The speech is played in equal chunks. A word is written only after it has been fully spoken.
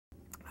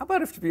How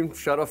about if you're being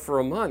shut off for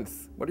a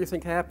month? What do you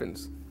think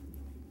happens?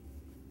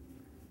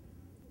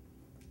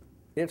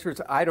 The answer is,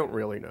 I don't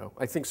really know.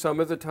 I think some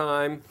of the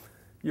time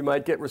you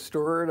might get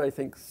restored. I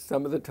think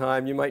some of the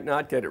time you might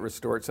not get it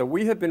restored. So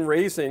we have been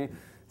raising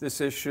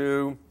this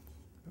issue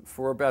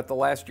for about the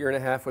last year and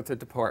a half with the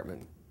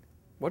department.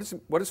 What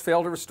does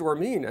fail to restore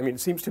mean? I mean, it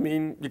seems to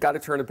mean you got to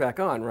turn it back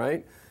on,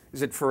 right?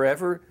 Is it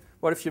forever?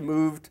 What if you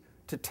moved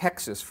to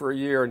Texas for a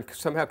year and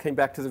somehow came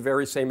back to the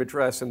very same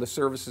address and the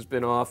service has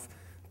been off,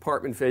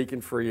 apartment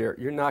vacant for a year?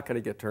 You're not going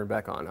to get turned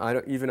back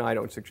on. Even I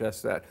don't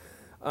suggest that.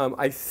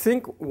 I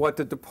think what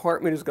the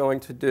department is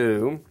going to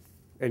do,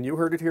 and you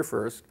heard it here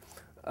first,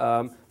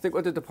 I think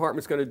what the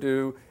department is going to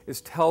do is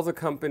tell the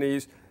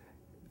companies,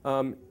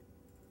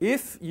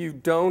 if you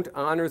don't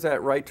honor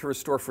that right to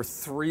restore for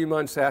 3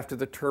 months after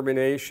the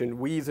termination,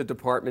 we, the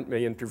department,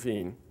 may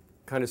intervene,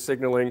 kind of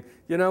signaling,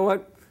 you know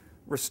what,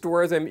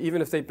 restore them even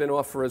if they've been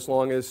off for as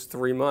long as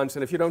 3 months.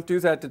 And if you don't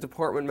do that, the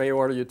department may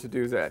order you to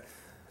do that.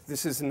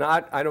 This is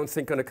not, I don't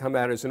think, going to come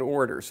out as an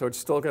order, so it's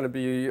still going to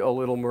be a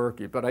little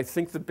murky. But I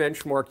think the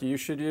benchmark you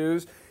should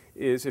use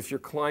is if your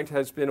client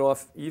has been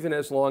off even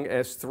as long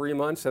as 3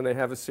 months and they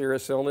have a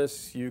serious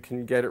illness, you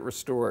can get it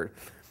restored.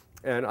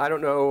 And I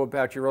don't know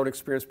about your own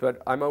experience,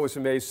 but I'm always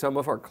amazed some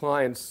of our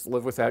clients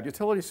live without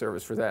utility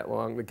service for that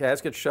long. The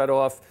gas gets shut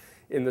off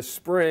in the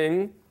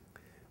spring,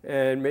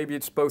 and maybe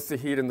it's both the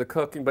heat and the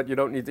cooking, but you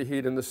don't need the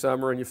heat in the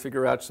summer, and you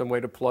figure out some way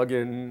to plug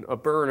in a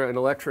burner, an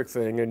electric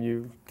thing, and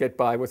you get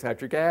by without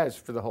your gas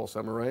for the whole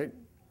summer, right?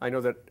 I know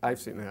that I've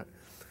seen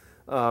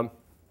that.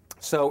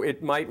 So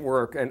it might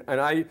work, and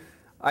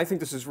I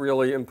think this is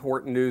really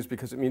important news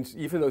because it means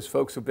even those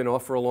folks who've been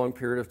off for a long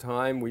period of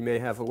time, we may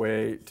have a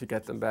way to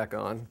get them back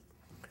on.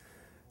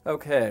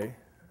 Okay,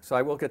 so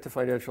I will get to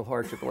financial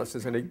hardship unless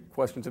there's any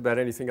questions about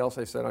anything else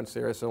I said on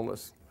serious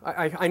illness.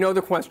 I know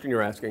the question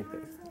you're asking.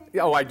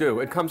 Oh, I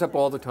do. It comes up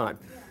all the time.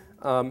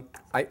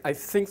 I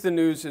think the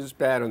news is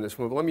bad on this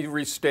one, but let me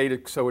restate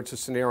it so it's a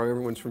scenario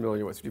everyone's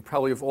familiar with. You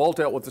probably have all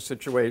dealt with the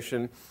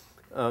situation.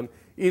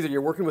 Either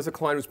you're working with a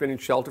client who's been in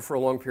shelter for a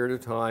long period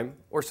of time,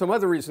 or some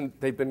other reason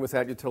they've been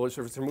without utility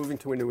service, they're moving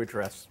to a new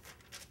address.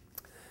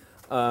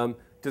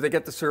 Do they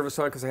get the service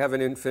on because they have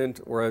an infant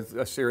or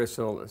a serious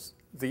illness?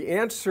 The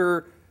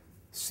answer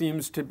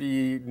seems to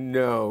be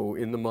no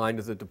in the mind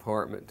of the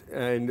department.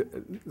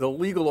 And the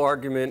legal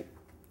argument,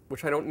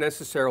 which I don't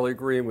necessarily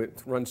agree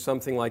with, runs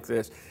something like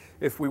this.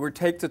 If we were to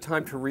take the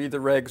time to read the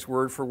regs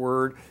word for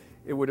word,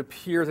 it would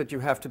appear that you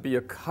have to be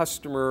a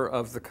customer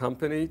of the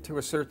company to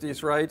assert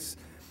these rights.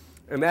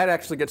 And that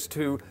actually gets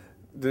to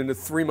the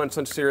 3 months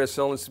on serious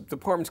illness. The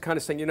department's kind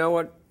of saying, you know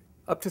what,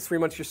 up to 3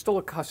 months, you're still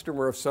a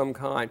customer of some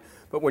kind.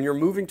 But when you're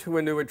moving to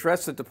a new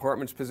address, the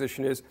department's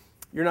position is,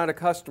 you're not a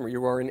customer,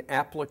 you are an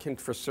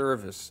applicant for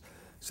service.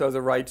 So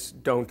the rights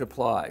don't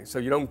apply. So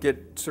you don't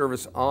get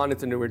service on at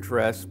the new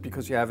address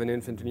because you have an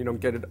infant, and you don't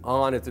get it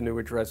on at the new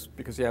address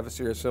because you have a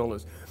serious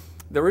illness.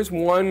 There is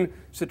one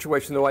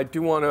situation, though, I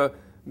do want to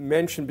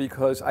mention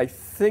because I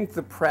think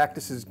the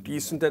practice is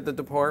decent at the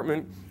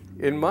department.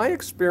 In my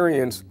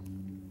experience,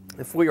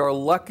 if we are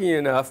lucky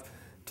enough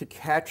to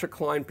catch a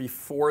client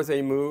before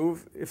they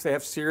move, if they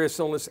have serious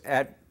illness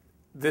at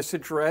this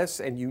address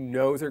and you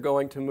know they're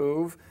going to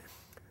move,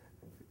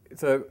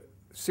 the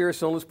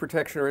serious illness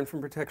protection or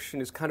infant protection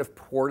is kind of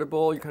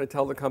portable. You kind of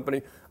tell the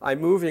company,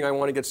 I'm moving, I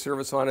want to get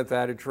service on at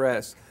that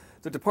address.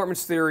 The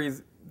department's theory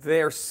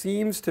there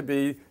seems to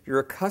be you're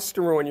a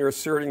customer when you're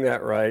asserting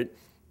that right.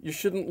 You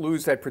shouldn't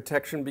lose that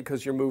protection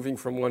because you're moving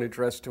from one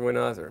address to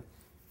another.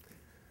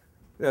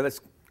 Now that's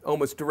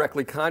almost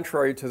directly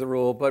contrary to the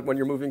rule, but when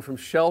you're moving from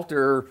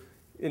shelter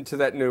into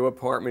that new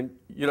apartment,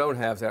 you don't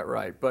have that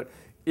right. But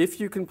if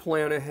you can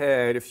plan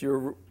ahead, if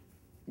you're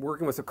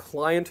working with a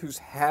client who's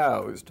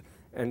housed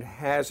and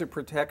has a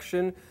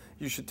protection,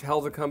 you should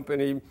tell the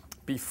company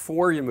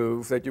before you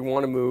move that you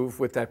want to move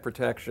with that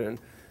protection.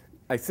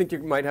 I think you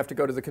might have to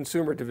go to the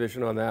consumer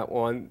division on that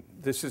one.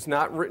 This is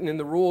not written in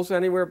the rules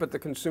anywhere, but the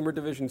consumer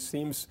division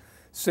seems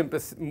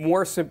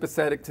more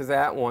sympathetic to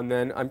that one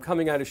than I'm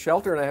coming out of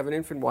shelter and I have an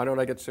infant, why don't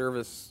I get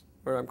service?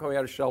 Or I'm coming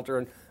out of shelter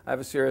and I have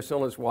a serious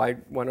illness, why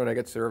don't I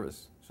get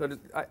service? So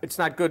it's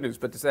not good news,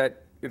 but does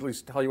that at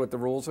least tell you what the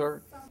rules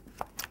are?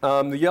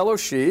 The yellow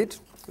sheet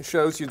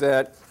shows you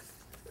that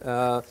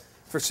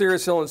for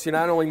serious illness, you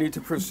not only need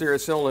to prove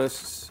serious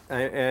illness,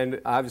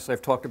 and obviously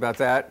I've talked about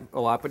that a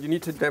lot, but you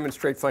need to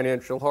demonstrate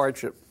financial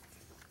hardship.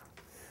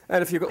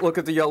 And if you look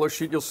at the yellow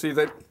sheet, you'll see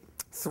that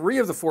 3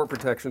 of the 4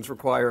 protections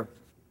require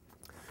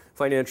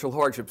financial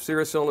hardship: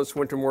 serious illness,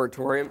 winter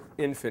moratorium,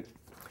 infant.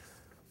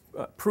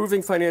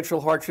 Proving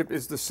financial hardship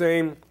is the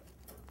same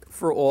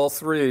for all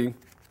 3.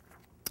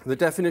 The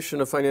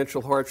definition of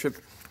financial hardship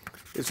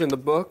is in the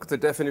book. The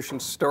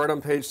definitions start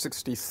on page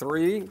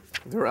 63.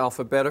 They're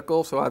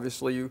alphabetical, so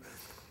obviously you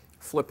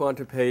flip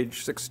onto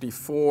page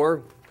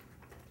 64.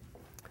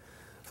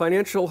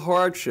 Financial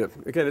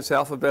hardship, again, it's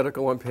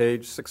alphabetical on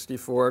page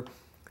 64.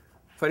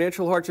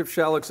 Financial hardship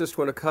shall exist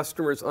when a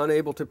customer is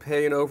unable to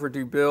pay an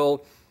overdue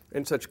bill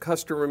and such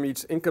customer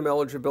meets income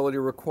eligibility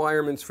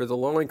requirements for the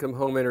Low-Income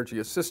Home Energy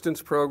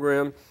Assistance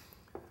Program,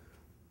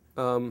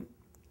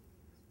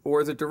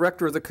 or the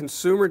director of the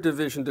Consumer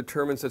Division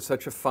determines that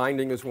such a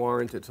finding is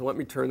warranted. So let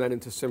me turn that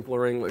into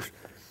simpler English.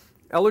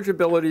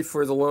 Eligibility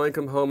for the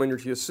Low-Income Home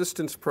Energy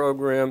Assistance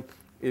Program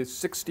is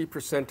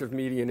 60% of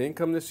median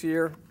income this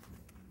year.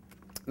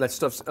 That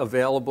stuff's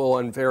available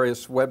on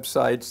various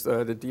websites,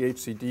 the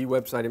DHCD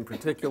website in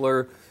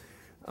particular.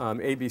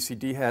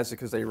 ABCD has it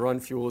because they run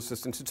fuel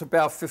assistance. It's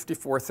about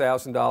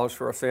 $54,000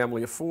 for a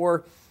family of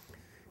 4.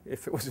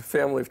 If it was a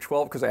family of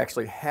 12, because I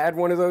actually had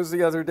one of those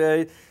the other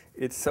day,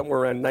 it's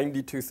somewhere around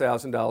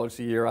 $92,000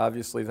 a year.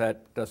 Obviously,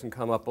 that doesn't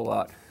come up a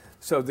lot.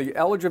 So the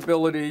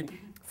eligibility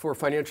for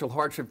financial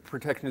hardship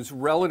protection is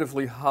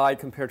relatively high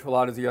compared to a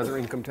lot of the other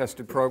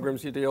income-tested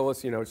programs you deal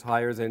with. You know, it's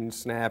higher than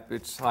SNAP,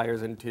 it's higher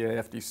than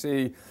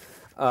TAFDC.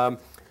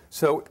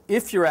 So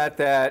if you're at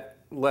that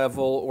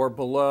level or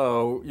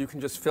below, you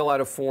can just fill out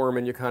a form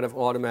and you kind of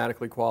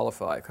automatically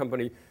qualify. A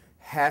company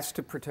has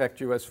to protect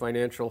you as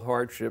financial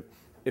hardship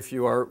if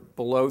you are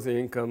below the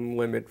income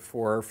limit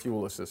for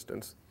fuel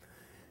assistance.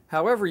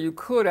 However, you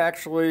could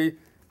actually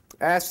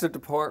ask the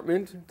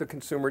department, the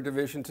Consumer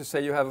Division, to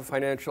say you have a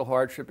financial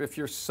hardship. If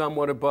you're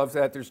somewhat above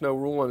that, there's no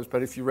rule on this,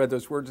 but if you read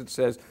those words, it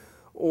says,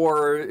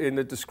 or in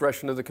the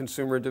discretion of the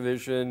Consumer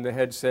Division, the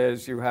head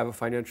says you have a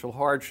financial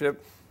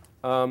hardship.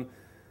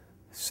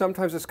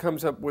 Sometimes this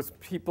comes up with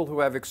people who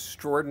have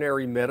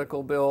extraordinary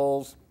medical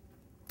bills,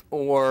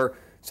 or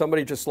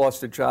somebody just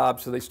lost a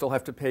job, so they still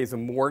have to pay the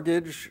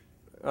mortgage,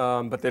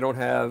 but they don't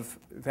have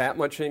that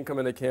much income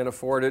and they can't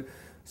afford it.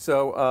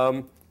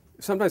 So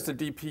sometimes the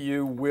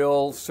DPU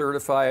will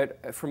certify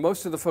it. For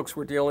most of the folks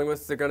we're dealing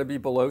with, they're going to be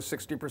below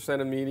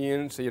 60% of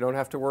median, so you don't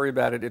have to worry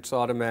about it. It's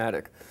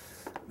automatic.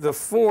 The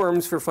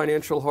forms for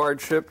financial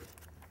hardship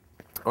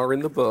are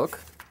in the book.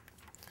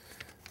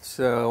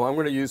 So I'm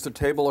going to use the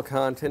table of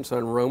contents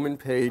on Roman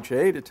page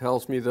 8. It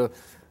tells me the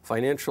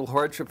financial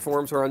hardship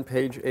forms are on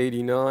page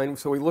 89.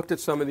 So we looked at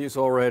some of these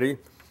already.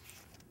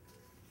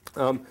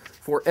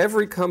 For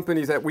every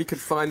company that we could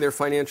find their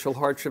financial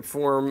hardship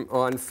form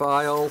on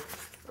file,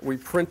 we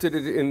printed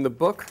it in the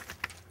book.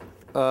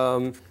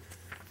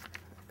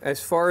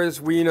 As far as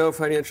we know,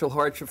 financial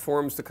hardship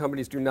forms, the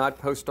companies do not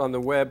post on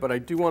the web, but I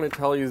do want to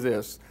tell you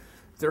this.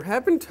 There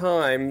have been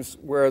times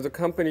where the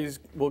companies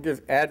will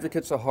give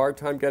advocates a hard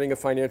time getting a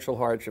financial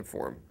hardship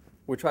form,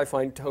 which I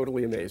find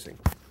totally amazing,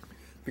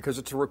 because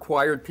it's a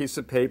required piece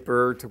of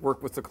paper to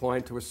work with the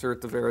client to assert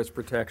the various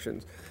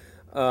protections.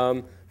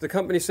 The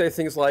companies say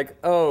things like,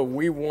 oh,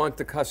 we want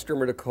the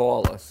customer to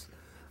call us.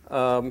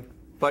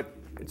 But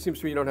it seems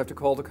to me you don't have to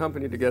call the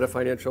company to get a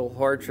financial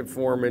hardship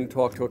form and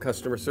talk to a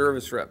customer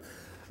service rep.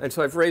 And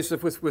so I've raised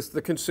it with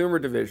the Consumer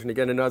Division.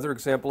 Again, another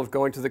example of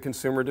going to the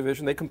Consumer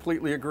Division. They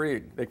completely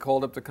agreed. They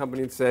called up the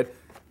company and said,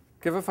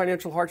 give a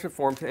financial hardship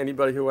form to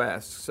anybody who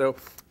asks. So,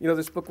 you know,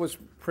 this book was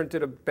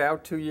printed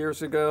about 2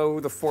 years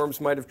ago. The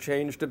forms might have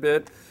changed a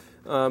bit.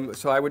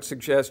 So I would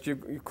suggest you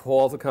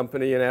call the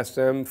company and ask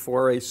them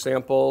for a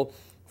sample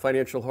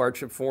financial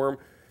hardship form.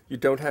 You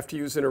don't have to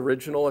use an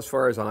original as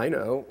far as I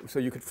know, so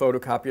you could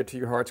photocopy it to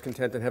your heart's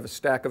content and have a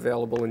stack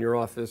available in your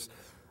office.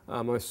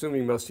 I'm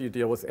assuming most of you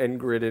deal with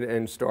NGrid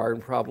and NSTAR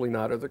and probably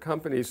not other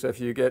companies, so if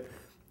you get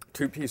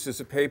 2 pieces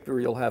of paper,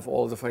 you'll have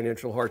all of the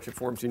financial hardship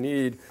forms you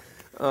need.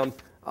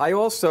 I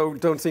also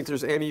don't think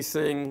there's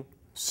anything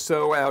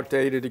so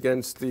outdated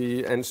against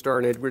the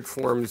NSTAR and NGrid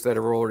forms that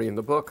are already in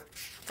the book,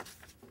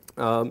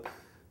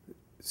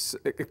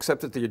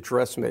 except that the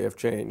address may have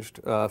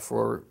changed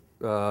for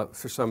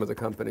some of the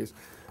companies.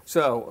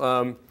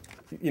 So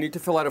you need to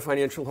fill out a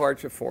financial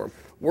hardship form.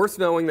 Worth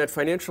knowing that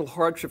financial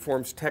hardship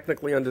forms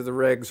technically under the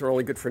regs are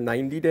only good for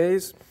 90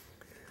 days.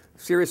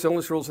 Serious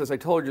illness rules, as I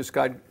told you, just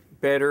got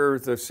better.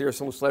 The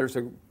serious illness letters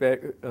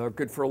are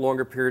good for a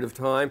longer period of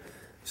time.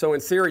 So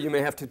in theory, you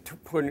may have to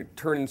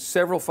turn in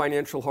several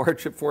financial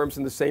hardship forms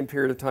in the same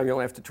period of time. You'll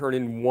have to turn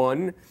in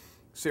 1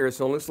 serious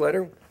illness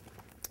letter.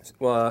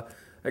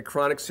 A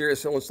chronic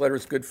serious illness letter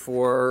is good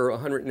for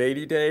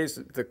 180 days.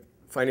 The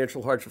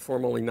financial hardship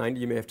form only 90.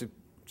 You may have to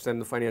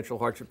send the financial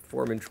hardship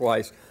form in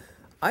twice.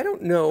 I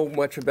don't know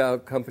much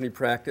about company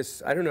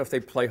practice. I don't know if they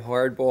play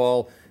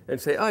hardball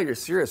and say, oh, your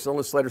serious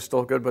illness letter's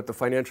still good, but the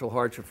financial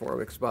hardship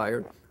form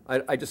expired.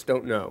 I just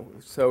don't know.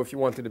 So if you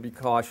wanted to be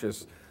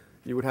cautious,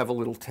 you would have a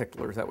little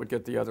tickler that would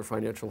get the other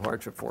financial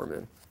hardship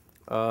form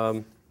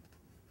in.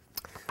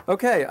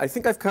 Okay, I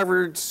think I've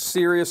covered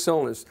serious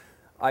illness.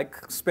 I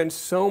spend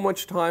so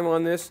much time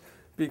on this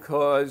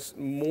because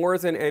more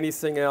than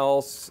anything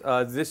else,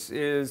 this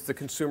is the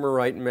consumer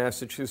right in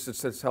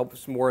Massachusetts that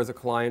helps more of the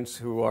clients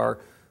who are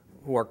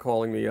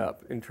calling me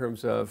up in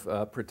terms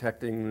of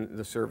protecting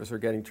the service or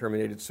getting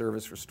terminated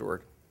service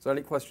restored. So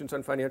any questions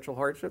on financial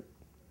hardship?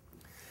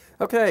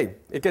 Okay,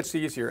 it gets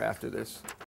easier after this.